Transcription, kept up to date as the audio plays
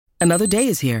Another day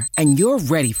is here, and you're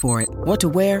ready for it. What to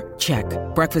wear? Check.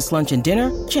 Breakfast, lunch, and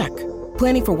dinner? Check.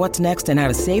 Planning for what's next and how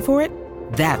to save for it?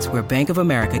 That's where Bank of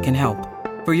America can help.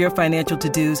 For your financial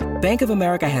to-dos, Bank of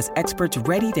America has experts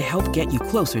ready to help get you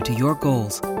closer to your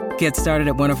goals. Get started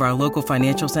at one of our local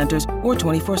financial centers or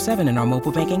 24/7 in our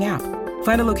mobile banking app.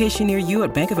 Find a location near you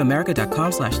at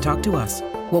bankofamerica.com/talktous.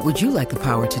 What would you like the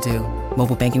power to do?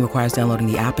 Mobile banking requires downloading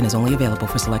the app and is only available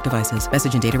for select devices.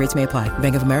 Message and data rates may apply.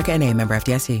 Bank of America N.A., member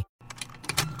FDIC.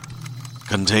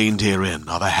 Contained herein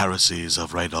are the heresies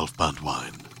of Radolf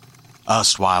Burntwine,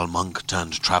 erstwhile monk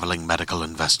turned traveling medical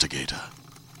investigator.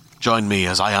 Join me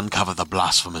as I uncover the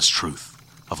blasphemous truth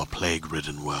of a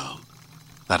plague-ridden world,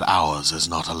 that ours is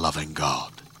not a loving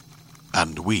God,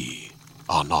 and we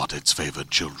are not its favored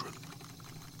children.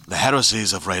 The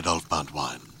heresies of Radolf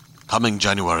Burntwine, coming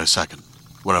January 2nd,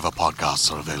 wherever podcasts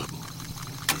are available.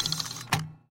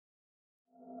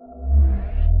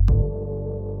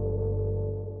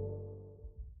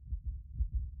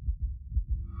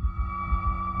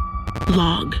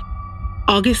 Log,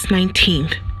 August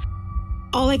 19th.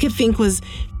 All I could think was,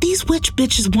 these witch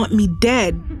bitches want me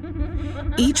dead.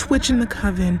 Each witch in the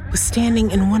coven was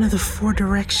standing in one of the 4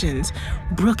 directions.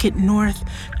 Brooke at north,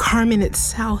 Carmen at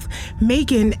south,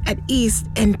 Megan at east,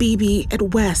 and Bibi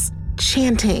at west,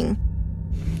 chanting.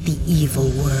 The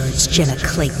evil words Jenna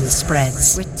Clayton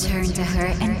spreads. Return to her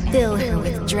and fill her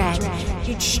with dread.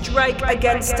 He'd strike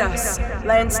against us,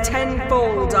 lands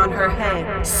tenfold on her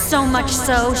head. So much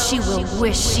so, she will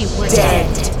wish she were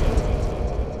dead.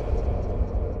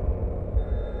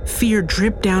 Fear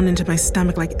dripped down into my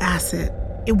stomach like acid.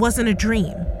 It wasn't a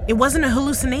dream. It wasn't a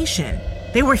hallucination.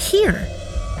 They were here.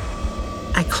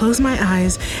 I closed my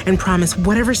eyes and promised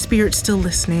whatever spirit's still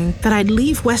listening that I'd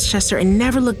leave Westchester and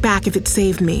never look back if it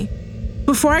saved me.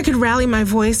 Before I could rally my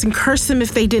voice and curse them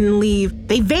if they didn't leave,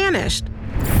 they vanished.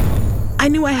 I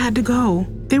knew I had to go.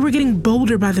 They were getting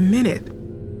bolder by the minute.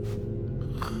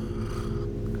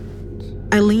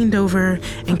 I leaned over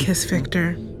and kissed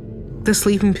Victor. The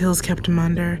sleeping pills kept him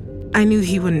under. I knew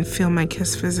he wouldn't feel my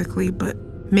kiss physically, but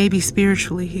maybe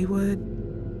spiritually he would.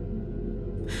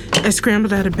 I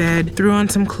scrambled out of bed, threw on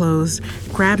some clothes,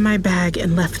 grabbed my bag,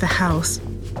 and left the house.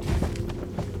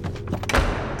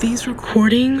 These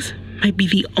recordings might be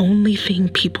the only thing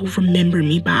people remember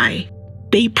me by.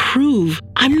 They prove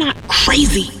I'm not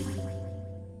crazy.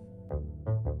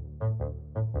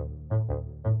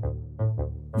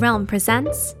 Realm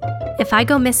presents If I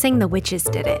Go Missing, the Witches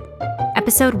Did It.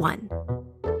 Episode 1.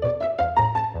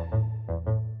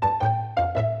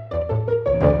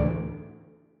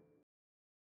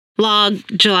 Log,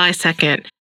 July 2nd.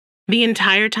 The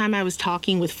entire time I was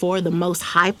talking with 4 of the most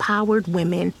high-powered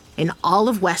women in all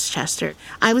of Westchester,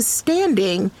 I was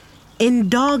standing in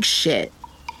dog shit.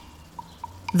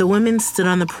 The women stood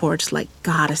on the porch like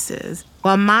goddesses,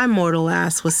 while my mortal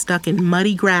ass was stuck in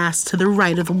muddy grass to the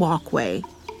right of the walkway.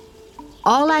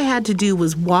 All I had to do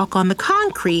was walk on the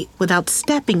concrete without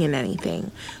stepping in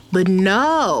anything. But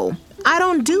no, I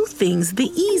don't do things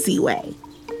the easy way.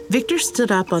 Victor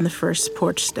stood up on the first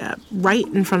porch step, right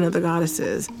in front of the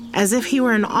goddesses, as if he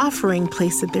were an offering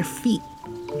placed at their feet.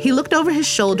 He looked over his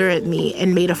shoulder at me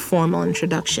and made a formal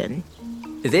introduction.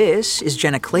 This is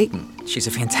Jenna Clayton. She's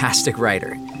a fantastic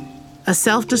writer. A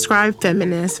self-described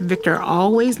feminist, Victor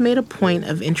always made a point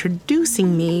of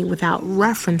introducing me without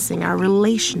referencing our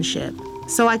relationship,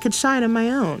 so I could shine on my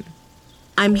own.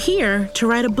 I'm here to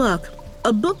write a book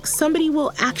somebody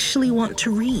will actually want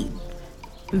to read.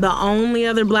 The only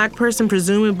other black person,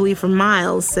 presumably for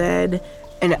miles, said,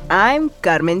 And I'm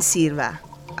Carmen Silva.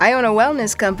 I own a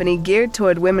wellness company geared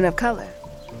toward women of color.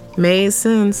 Made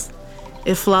sense.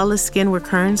 If flawless skin were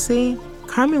currency,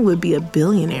 Carmen would be a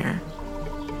billionaire.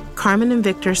 Carmen and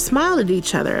Victor smiled at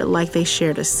each other like they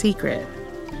shared a secret.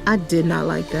 I did not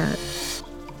like that.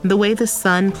 The way the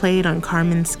sun played on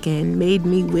Carmen's skin made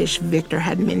me wish Victor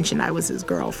had mentioned I was his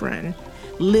girlfriend.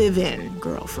 Live-in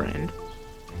girlfriend.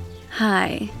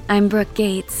 Hi, I'm Brooke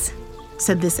Gates,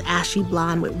 said this ashy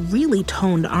blonde with really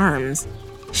toned arms.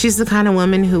 She's the kind of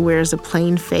woman who wears a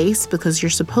plain face because you're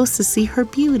supposed to see her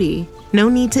beauty. No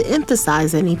need to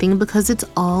emphasize anything because it's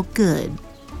all good.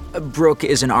 Brooke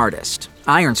is an artist.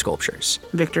 Iron sculptures,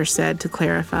 Victor said to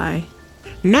clarify.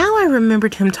 Now I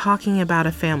remembered him talking about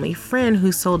a family friend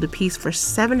who sold a piece for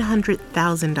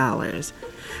 $700,000.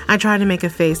 I tried to make a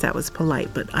face that was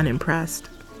polite but unimpressed.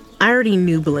 I already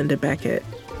knew Belinda Beckett,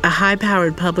 a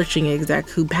high-powered publishing exec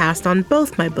who passed on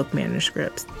both my book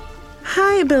manuscripts.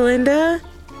 Hi, Belinda.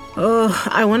 Oh,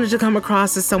 I wanted to come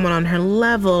across as someone on her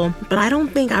level, but I don't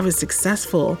think I was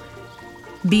successful.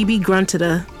 Bibi grunted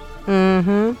a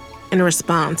in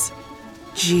response.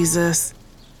 Jesus.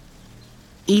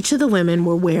 Each of the women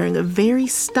were wearing a very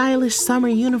stylish summer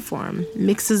uniform,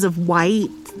 mixes of white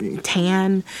and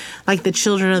tan, like the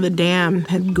children of the dam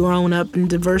had grown up and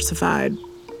diversified.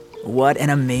 What an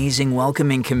amazing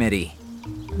welcoming committee,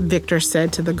 Victor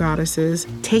said to the goddesses,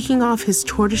 taking off his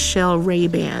tortoiseshell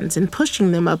Ray-Bans and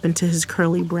pushing them up into his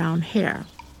curly brown hair.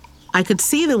 I could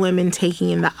see the women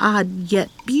taking in the odd yet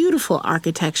beautiful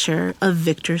architecture of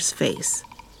Victor's face.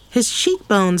 His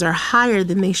cheekbones are higher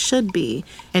than they should be,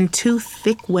 and 2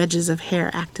 thick wedges of hair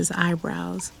act as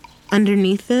eyebrows.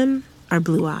 Underneath them are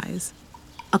blue eyes.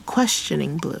 A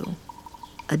questioning blue.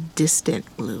 A distant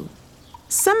blue.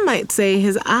 Some might say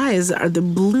his eyes are the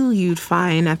blue you'd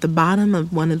find at the bottom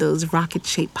of one of those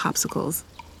rocket-shaped popsicles.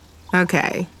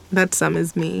 Okay, that sum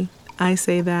is me. I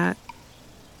say that.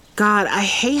 God, I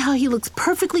hate how he looks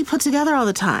perfectly put together all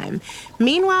the time.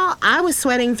 Meanwhile, I was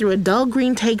sweating through a dull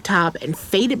green tank top and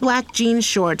faded black jean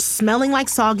shorts, smelling like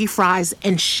soggy fries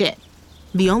and shit.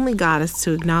 The only goddess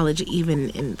to acknowledge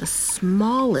even in the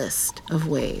smallest of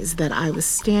ways that I was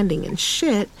standing in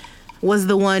shit was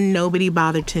the one nobody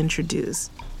bothered to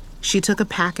introduce. She took a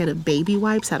packet of baby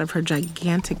wipes out of her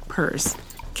gigantic purse,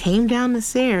 came down the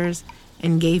stairs,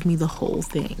 and gave me the whole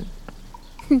thing.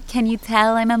 Can you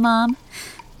tell I'm a mom?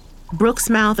 Brooke's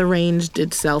mouth arranged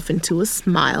itself into a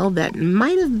smile that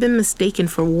might have been mistaken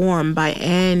for warm by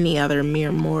any other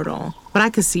mere mortal, but I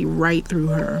could see right through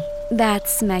her.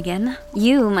 That's Megan.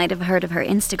 You might have heard of her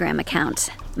Instagram account,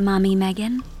 Mommy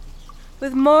Megan.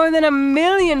 With more than 1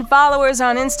 million followers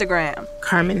on Instagram,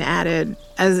 Carmen added,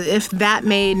 as if that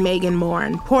made Megan more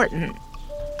important.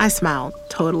 I smiled,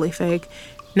 totally fake.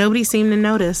 Nobody seemed to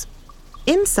notice.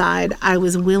 Inside, I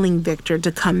was willing Victor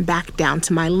to come back down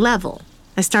to my level.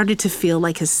 I started to feel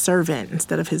like his servant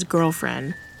instead of his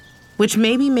girlfriend, which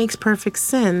maybe makes perfect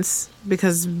sense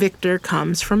because Victor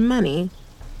comes from money.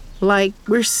 Like,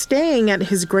 we're staying at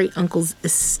his great-uncle's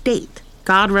estate.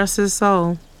 God rest his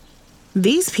soul.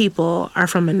 These people are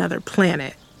from another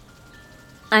planet.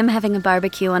 I'm having a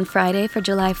barbecue on Friday for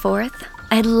July 4th.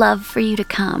 I'd love for you to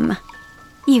come.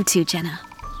 You too, Jenna.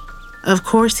 Of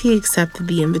course, he accepted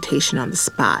the invitation on the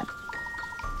spot.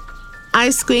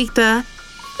 I squeaked a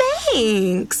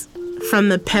thanks from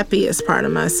the peppiest part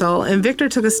of my soul, and Victor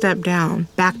took a step down,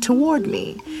 back toward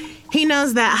me. He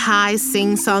knows that high,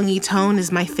 sing-songy tone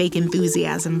is my fake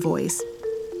enthusiasm voice.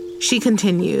 She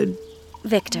continued,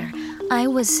 Victor, I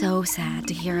was so sad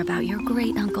to hear about your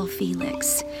great-uncle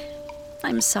Felix.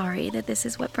 I'm sorry that this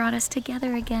is what brought us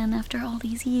together again after all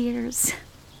these years.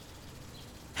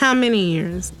 How many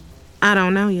years? I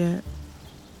don't know yet.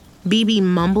 BB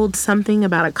mumbled something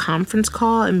about a conference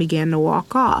call and began to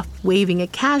walk off, waving a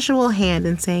casual hand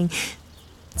and saying,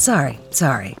 Sorry.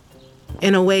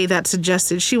 in a way that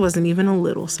suggested she wasn't even a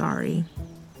little sorry.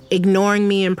 Ignoring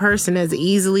me in person as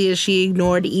easily as she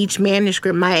ignored each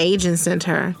manuscript my agent sent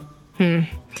her.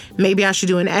 Maybe I should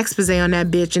do an expose on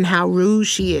that bitch and how rude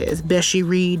she is. Best she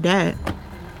read that.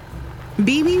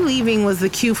 BB leaving was the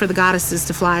cue for the goddesses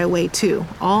to fly away too,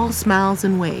 all smiles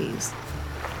and waves.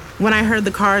 When I heard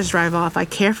the cars drive off, I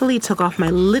carefully took off my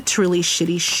literally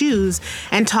shitty shoes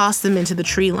and tossed them into the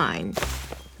tree line.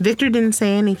 Victor didn't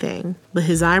say anything, but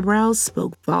his eyebrows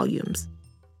spoke volumes.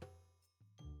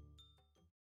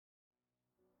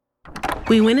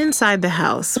 We went inside the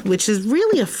house, which is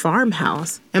really a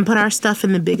farmhouse, and put our stuff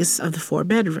in the biggest of the 4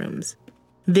 bedrooms.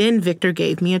 Then Victor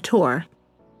gave me a tour.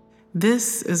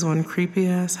 This is one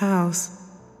creepy-ass house.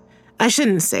 I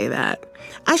shouldn't say that.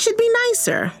 I should be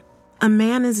nicer. A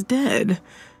man is dead.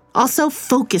 Also,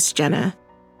 focus, Jenna.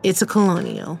 It's a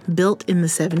colonial, built in the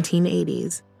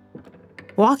 1780s.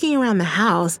 Walking around the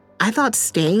house, I thought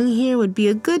staying here would be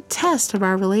a good test of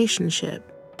our relationship.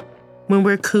 When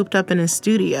we're cooped up in a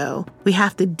studio, we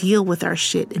have to deal with our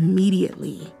shit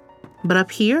immediately. But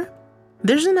up here,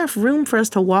 there's enough room for us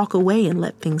to walk away and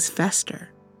let things fester.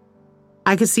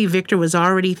 I could see Victor was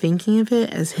already thinking of it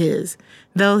as his,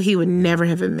 though he would never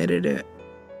have admitted it.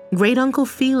 Great Uncle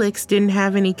Felix didn't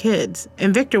have any kids,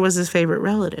 and Victor was his favorite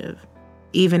relative,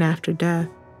 even after death.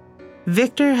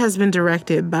 Victor has been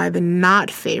directed by the not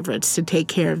favorites to take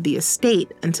care of the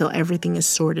estate until everything is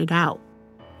sorted out.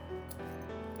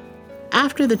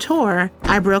 After the tour,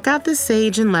 I broke out the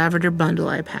sage and lavender bundle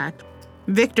I packed.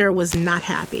 Victor was not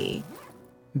happy.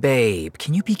 Babe,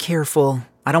 can you be careful?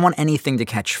 I don't want anything to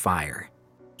catch fire.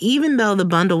 Even though the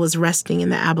bundle was resting in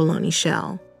the abalone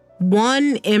shell.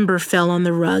 One ember fell on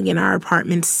the rug in our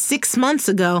apartment 6 months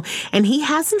ago, and he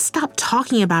hasn't stopped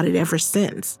talking about it ever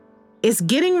since. It's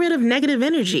getting rid of negative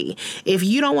energy. If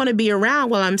you don't want to be around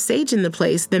while I'm saging the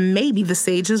place, then maybe the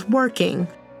sage is working.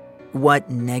 What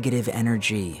negative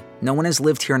energy? No one has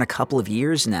lived here in a couple of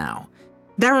years now.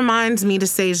 That reminds me to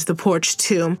sage the porch,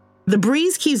 too. The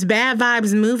breeze keeps bad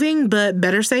vibes moving, but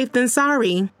better safe than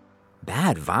sorry.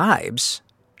 Bad vibes?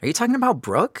 Are you talking about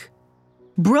Brooke?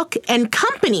 Brooke and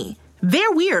company.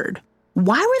 They're weird.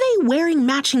 Why were they wearing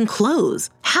matching clothes?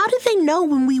 How did they know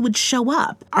when we would show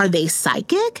up? Are they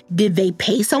psychic? Did they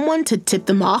pay someone to tip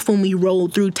them off when we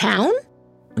rolled through town?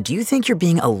 Do you think you're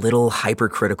being a little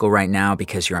hypercritical right now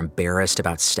because you're embarrassed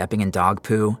about stepping in dog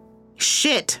poo?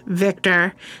 Shit,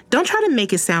 Victor. Don't try to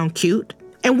make it sound cute.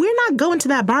 And we're not going to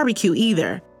that barbecue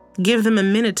either. Give them a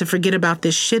minute to forget about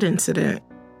this shit incident.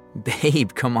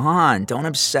 Babe, come on. Don't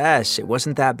obsess. It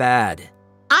wasn't that bad.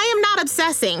 I am not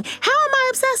obsessing. How am I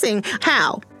obsessing?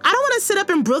 How? I don't want to sit up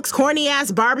in Brooke's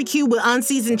corny-ass barbecue with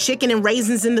unseasoned chicken and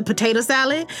raisins in the potato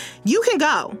salad. You can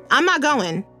go. I'm not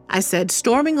going, I said,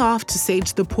 storming off to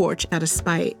sage the porch out of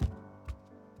spite.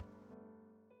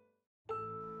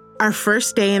 Our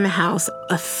first day in the house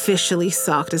officially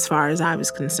sucked as far as I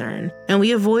was concerned, and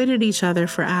we avoided each other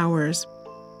for hours.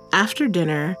 After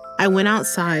dinner, I went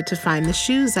outside to find the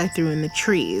shoes I threw in the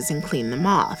trees and clean them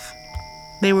off.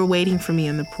 They were waiting for me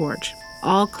on the porch,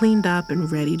 all cleaned up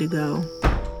and ready to go.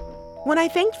 When I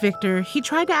thanked Victor, he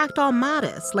tried to act all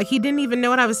modest, like he didn't even know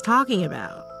what I was talking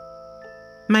about.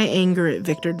 My anger at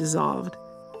Victor dissolved.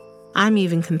 I'm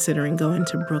even considering going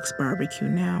to Brooke's barbecue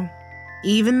now,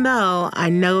 even though I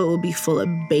know it will be full of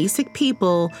basic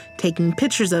people taking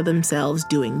pictures of themselves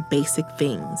doing basic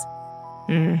things.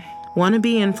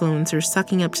 Wannabe influencers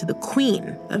sucking up to the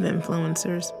queen of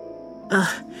influencers.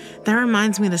 That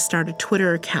reminds me to start a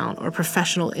Twitter account or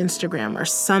professional Instagram or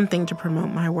something to promote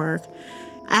my work.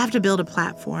 I have to build a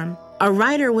platform. A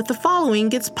writer with the following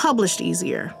gets published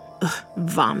easier.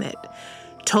 Vomit.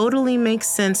 Totally makes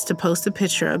sense to post a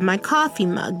picture of my coffee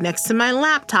mug next to my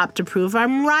laptop to prove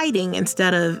I'm writing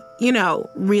instead of,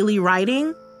 really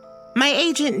writing. My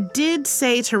agent did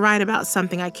say to write about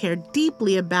something I care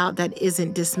deeply about that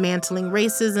isn't dismantling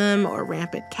racism or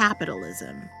rampant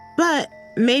capitalism. But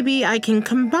maybe I can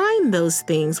combine those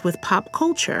things with pop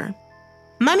culture.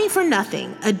 Money for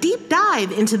Nothing, a deep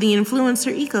dive into the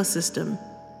influencer ecosystem.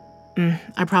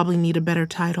 I probably need a better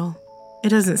title. It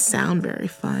doesn't sound very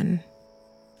fun.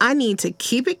 I need to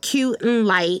keep it cute and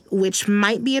light, which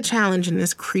might be a challenge in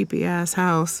this creepy-ass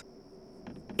house.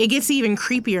 It gets even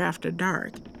creepier after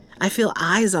dark. I feel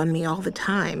eyes on me all the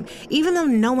time, even though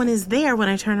no one is there when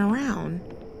I turn around.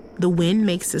 The wind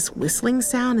makes this whistling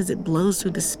sound as it blows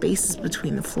through the spaces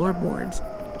between the floorboards.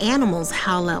 Animals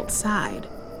howl outside.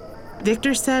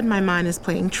 Victor said my mind is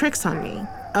playing tricks on me.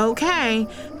 Okay,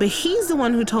 but he's the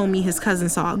one who told me his cousin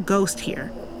saw a ghost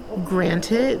here.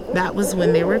 Granted, that was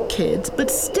when they were kids, but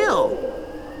still.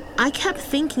 I kept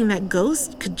thinking that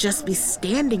ghosts could just be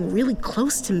standing really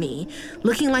close to me,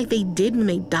 looking like they did when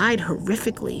they died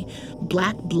horrifically,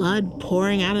 black blood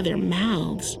pouring out of their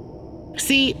mouths.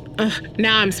 See,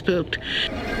 now I'm spooked.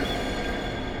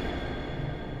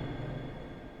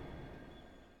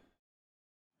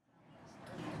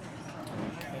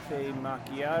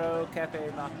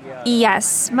 Cafe macchiato.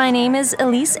 Yes, my name is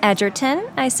Elise Edgerton,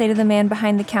 I say to the man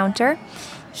behind the counter.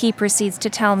 He proceeds to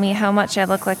tell me how much I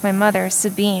look like my mother,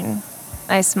 Sabine.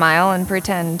 I smile and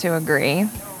pretend to agree.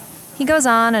 He goes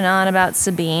on and on about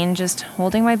Sabine, just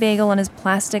holding my bagel in his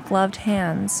plastic-gloved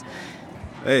hands.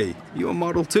 Hey, you a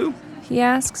model too? He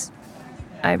asks.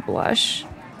 I blush.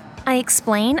 I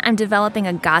explain I'm developing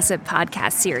a gossip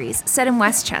podcast series set in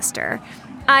Westchester.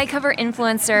 I cover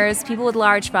influencers, people with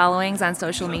large followings on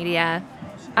social media.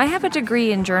 I have a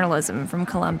degree in journalism from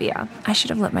Columbia. I should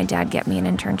have let my dad get me an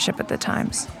internship at the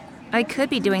Times. I could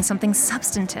be doing something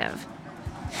substantive.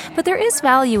 But there is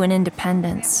value in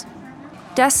independence.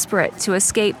 Desperate to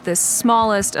escape this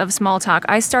smallest of small talk,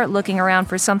 I start looking around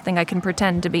for something I can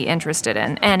pretend to be interested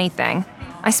in. Anything.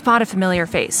 I spot a familiar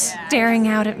face, staring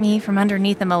out at me from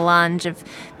underneath a melange of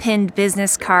pinned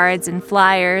business cards and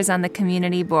flyers on the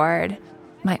community board.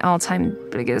 My all-time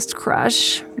biggest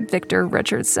crush, Victor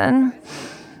Richardson.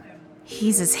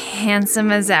 He's as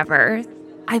handsome as ever.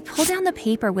 I pull down the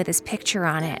paper with his picture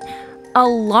on it,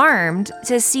 alarmed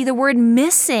to see the word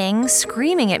missing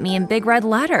screaming at me in big red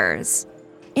letters.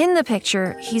 In the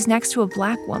picture, he's next to a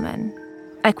black woman.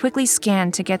 I quickly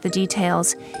scan to get the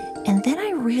details, and then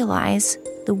I realize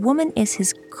the woman is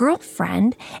his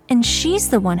girlfriend, and she's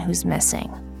the one who's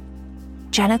missing.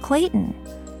 Jenna Clayton.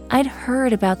 I'd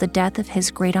heard about the death of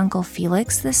his great-uncle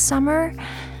Felix this summer,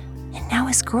 and now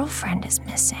his girlfriend is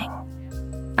missing.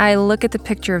 I look at the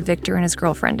picture of Victor and his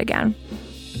girlfriend again.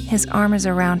 His arm is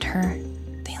around her.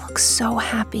 They look so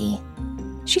happy.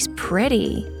 She's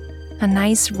pretty. A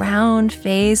nice round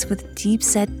face with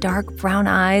deep-set dark brown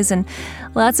eyes and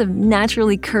lots of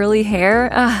naturally curly hair.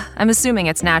 I'm assuming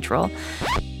it's natural.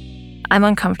 I'm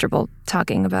uncomfortable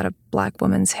talking about a black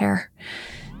woman's hair.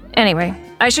 Anyway,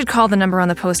 I should call the number on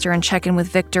the poster and check in with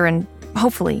Victor and,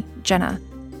 hopefully, Jenna.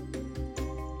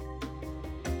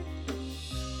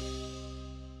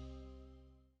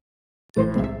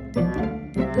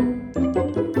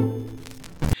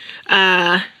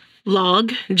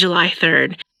 Log, July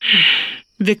 3rd.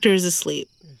 Victor is asleep.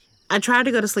 I tried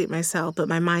to go to sleep myself, but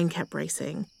my mind kept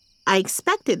racing. I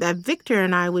expected that Victor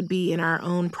and I would be in our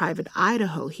own private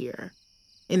Idaho here.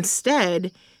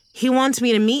 Instead, he wants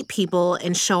me to meet people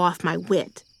and show off my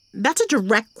wit. That's a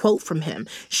direct quote from him.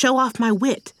 Show off my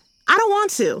wit. I don't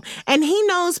want to. And he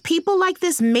knows people like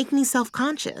this make me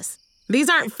self-conscious. These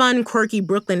aren't fun, quirky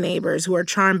Brooklyn neighbors who are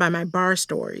charmed by my bar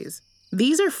stories.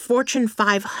 These are Fortune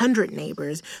 500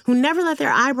 neighbors who never let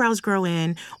their eyebrows grow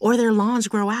in or their lawns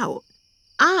grow out.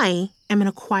 I am an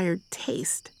acquired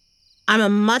taste. I'm a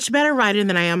much better writer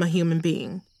than I am a human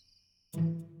being.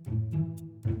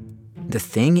 The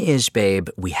thing is, babe,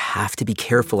 we have to be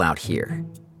careful out here.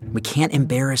 We can't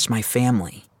embarrass my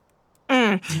family.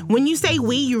 When you say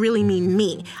we, you really mean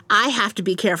me. I have to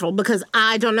be careful because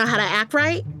I don't know how to act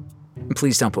right.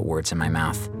 Please don't put words in my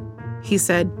mouth, he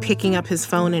said, picking up his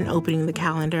phone and opening the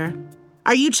calendar.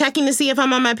 Are you checking to see if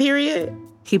I'm on my period?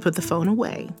 He put the phone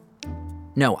away.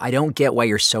 No, I don't get why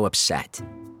you're so upset.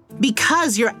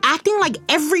 Because you're acting like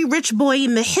every rich boy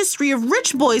in the history of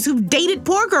rich boys who've dated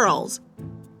poor girls.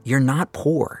 You're not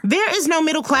poor. There is no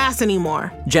middle class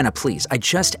anymore. Jenna, please, I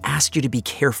just asked you to be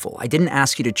careful. I didn't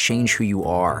ask you to change who you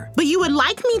are. But you would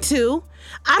like me to.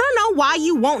 I don't know why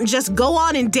you won't just go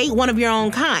on and date one of your own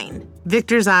kind.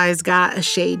 Victor's eyes got a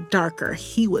shade darker.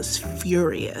 He was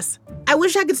furious. I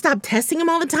wish I could stop testing him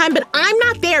all the time, but I'm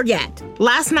not there yet.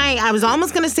 Last night, I was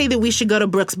almost going to say that we should go to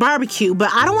Brooks' barbecue,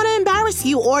 but I don't want to embarrass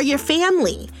you or your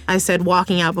family, I said,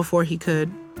 walking out before he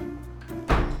could.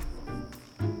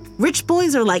 Rich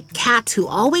boys are like cats who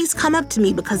always come up to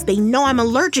me because they know I'm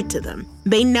allergic to them.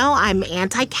 They know I'm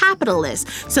anti-capitalist,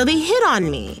 so they hit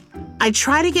on me. I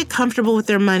try to get comfortable with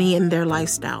their money and their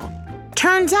lifestyle.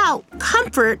 Turns out,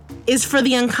 comfort is for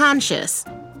the unconscious.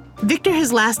 Victor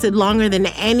has lasted longer than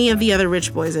any of the other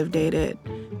rich boys I've dated.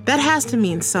 That has to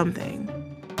mean something.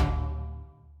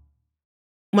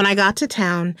 When I got to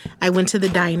town, I went to the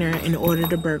diner and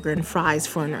ordered a burger and fries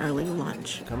for an early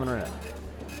lunch. Coming around.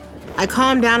 I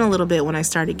calmed down a little bit when I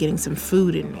started getting some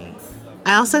food in me.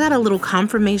 I also got a little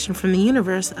confirmation from the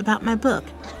universe about my book.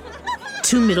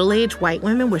 2 middle-aged white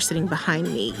women were sitting behind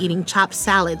me, eating chopped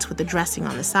salads with the dressing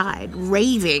on the side,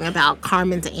 raving about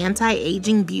Carmen's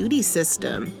anti-aging beauty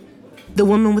system. The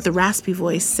woman with the raspy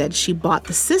voice said she bought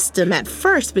the system at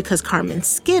first because Carmen's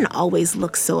skin always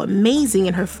looks so amazing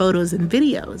in her photos and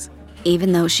videos.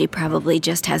 Even though she probably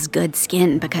just has good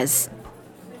skin because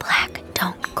black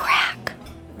don't crack.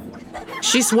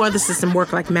 She swore the system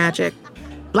worked like magic.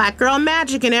 Black girl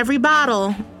magic in every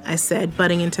bottle, I said,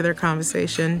 butting into their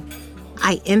conversation.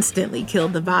 I instantly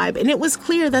killed the vibe, and it was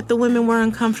clear that the women were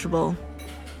uncomfortable.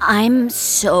 I'm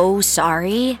so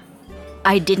sorry.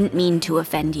 I didn't mean to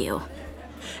offend you.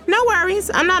 No worries,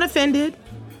 I'm not offended.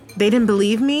 They didn't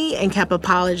believe me and kept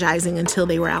apologizing until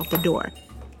they were out the door.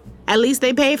 At least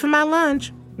they paid for my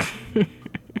lunch.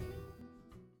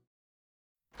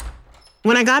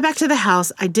 When I got back to the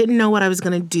house, I didn't know what I was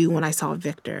going to do when I saw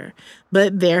Victor.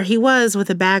 But there he was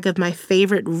with a bag of my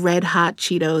favorite Red Hot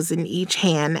Cheetos in each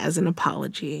hand as an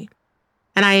apology.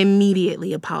 And I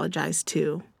immediately apologized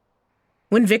too.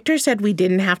 When Victor said we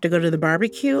didn't have to go to the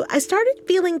barbecue, I started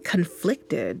feeling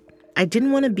conflicted. I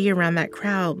didn't want to be around that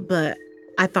crowd, but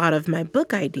I thought of my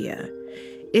book idea.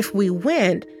 If we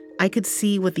went, I could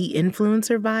see what the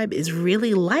influencer vibe is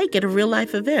really like at a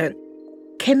real-life event.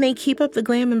 Can they keep up the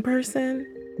glam in person?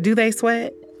 Do they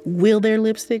sweat? Will their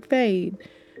lipstick fade?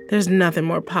 There's nothing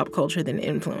more pop culture than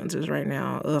influencers right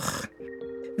now. Ugh.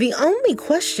 The only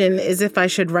question is if I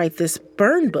should write this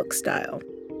burn book style.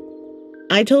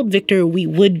 I told Victor we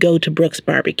would go to Brooks'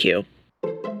 barbecue.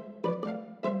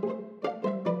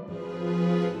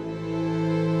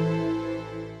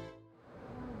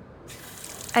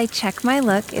 I check my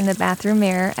look in the bathroom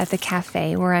mirror at the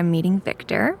cafe where I'm meeting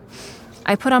Victor.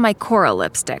 I put on my coral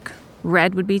lipstick.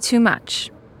 Red would be too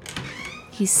much.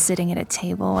 He's sitting at a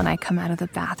table when I come out of the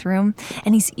bathroom,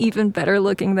 and he's even better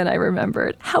looking than I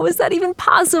remembered. How is that even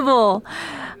possible?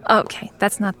 Okay,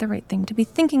 that's not the right thing to be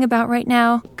thinking about right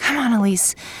now. Come on,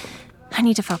 Elise. I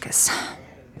need to focus.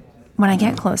 When I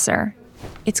get closer,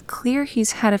 it's clear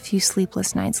he's had a few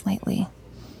sleepless nights lately.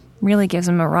 Really gives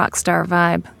him a rock star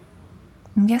vibe.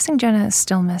 I'm guessing Jenna is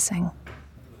still missing.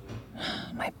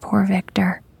 My poor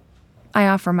Victor. I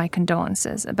offer my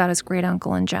condolences about his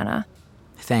great-uncle and Jenna.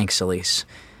 Thanks, Elise.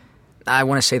 I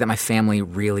want to say that my family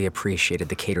really appreciated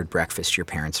the catered breakfast your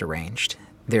parents arranged.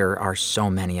 There are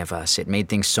so many of us. It made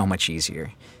things so much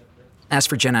easier. As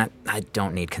for Jenna, I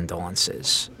don't need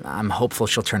condolences. I'm hopeful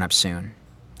she'll turn up soon.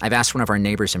 I've asked one of our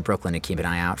neighbors in Brooklyn to keep an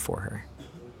eye out for her.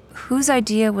 Whose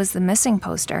idea was the missing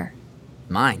poster?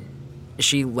 Mine.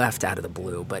 She left out of the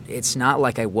blue, but it's not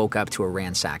like I woke up to a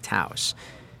ransacked house.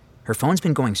 Her phone's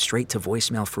been going straight to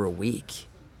voicemail for a week.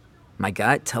 My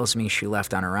gut tells me she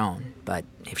left on her own, but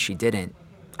if she didn't,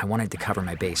 I wanted to cover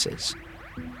my bases.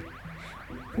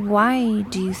 Why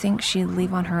do you think she'd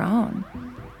leave on her own?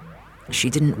 She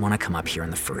didn't want to come up here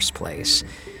in the first place.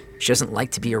 She doesn't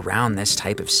like to be around this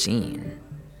type of scene.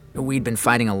 We'd been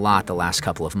fighting a lot the last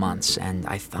couple of months, and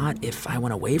I thought if I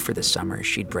went away for the summer,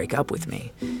 she'd break up with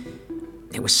me.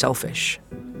 It was selfish.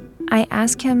 I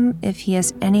ask him if he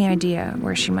has any idea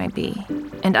where she might be,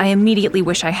 and I immediately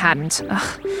wish I hadn't.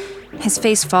 Ugh. His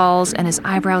face falls and his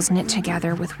eyebrows knit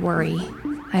together with worry.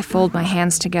 I fold my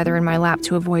hands together in my lap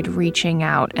to avoid reaching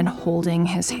out and holding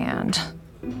his hand.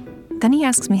 Then he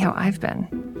asks me how I've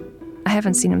been. I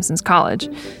haven't seen him since college.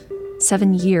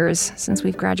 7 years since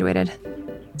we've graduated.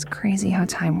 It's crazy how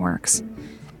time works.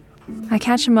 I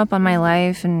catch him up on my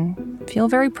life and feel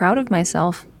very proud of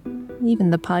myself, even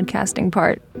the podcasting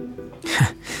part.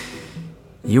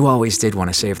 You always did want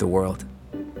to save the world.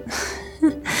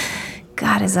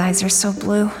 God, his eyes are so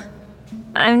blue.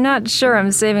 I'm not sure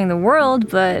I'm saving the world,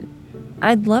 but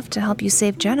I'd love to help you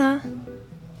save Jenna.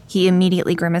 He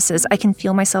immediately grimaces. I can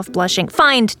feel myself blushing.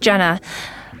 Find Jenna.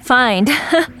 Find.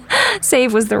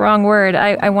 Save was the wrong word.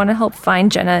 I want to help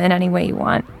find Jenna in any way you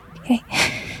want. Okay.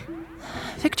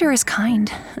 Victor is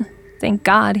kind. Thank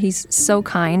God he's so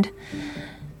kind.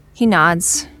 He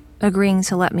nods, agreeing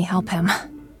to let me help him.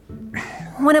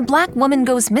 When a black woman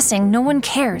goes missing, no one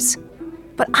cares.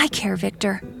 But I care,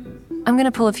 Victor. I'm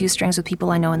gonna pull a few strings with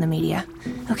people I know in the media,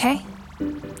 okay?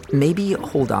 Maybe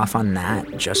hold off on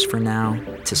that just for now,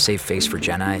 to save face for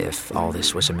Jenna if all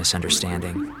this was a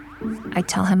misunderstanding. I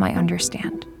tell him I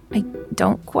understand. I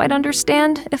don't quite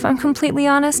understand, if I'm completely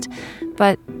honest,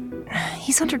 but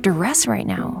he's under duress right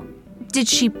now. Did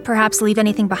she perhaps leave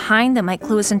anything behind that might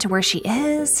clue us into where she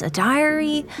is? A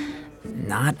diary?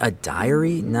 Not a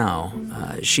diary, no.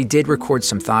 She did record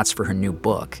some thoughts for her new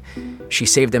book. She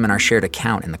saved them in our shared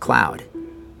account in the cloud.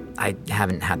 I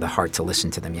haven't had the heart to listen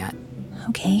to them yet.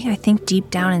 Okay, I think deep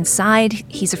down inside,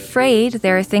 he's afraid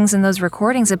there are things in those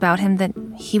recordings about him that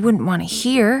he wouldn't want to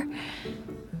hear.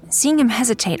 Seeing him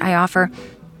hesitate, I offer,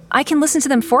 I can listen to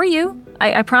them for you.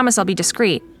 I promise I'll be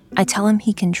discreet. I tell him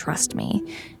he can trust me.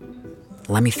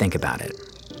 Let me think about it.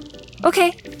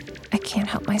 Okay. I can't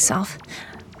help myself.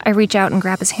 I reach out and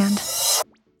grab his hand.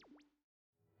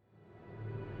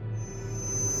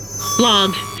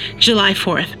 Blog, July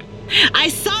 4th. I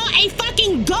saw a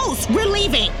fucking ghost! We're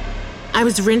leaving! I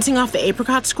was rinsing off the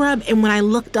apricot scrub, and when I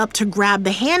looked up to grab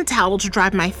the hand towel to dry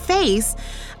my face,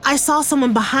 I saw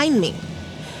someone behind me.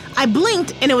 I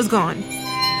blinked, and it was gone.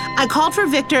 I called for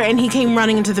Victor, and he came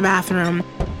running into the bathroom.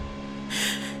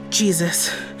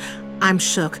 Jesus, I'm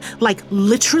shook, like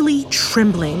literally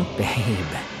trembling. Babe,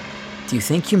 do you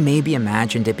think you maybe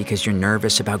imagined it because you're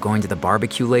nervous about going to the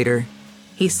barbecue later?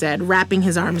 He said, wrapping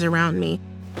his arms around me.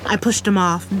 I pushed him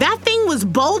off. That thing was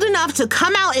bold enough to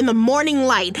come out in the morning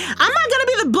light. I'm not gonna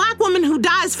be the black woman who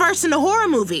dies first in a horror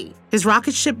movie. His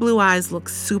rocket ship blue eyes looked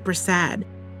super sad.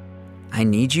 I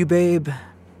need you, babe,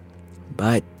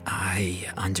 but I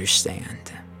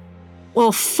understand.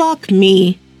 Well, fuck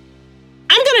me.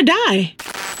 I'm gonna die.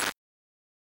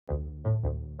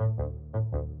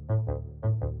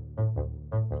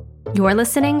 You're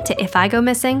listening to If I Go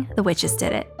Missing, The Witches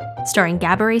Did It, starring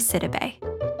Gabourey Sidibe.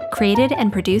 Created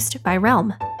and produced by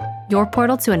Realm, your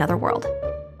portal to another world.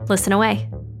 Listen away.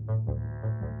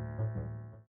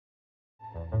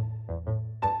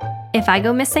 If I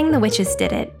Go Missing, The Witches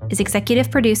Did It is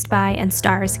executive produced by and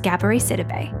stars Gabourey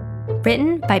Sidibe.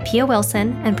 Written by Pia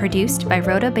Wilson and produced by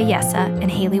Rhoda Bayessa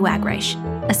and Haley Wagreich.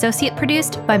 Associate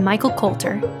produced by Michael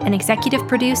Coulter and executive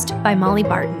produced by Molly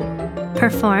Barton.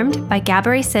 Performed by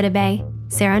Gabourey Sidibe,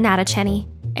 Sarah Natacheni,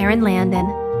 Aaron Landon,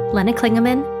 Lena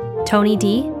Klingeman, Tony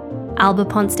D., Alba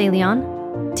Ponce de Leon,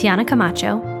 Tiana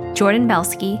Camacho, Jordan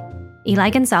Belsky, Eli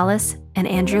Gonzalez, and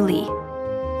Andrew Lee.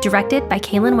 Directed by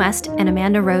Kaylin West and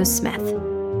Amanda Rose Smith.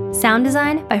 Sound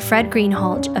design by Fred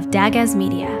Greenhalgh of Dagaz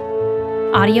Media.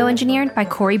 Audio engineered by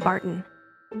Corey Barton.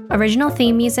 Original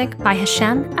theme music by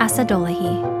Hashem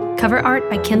Asadolahi. Cover art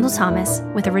by Kendall Thomas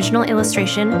with original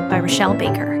illustration by Rochelle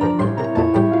Baker.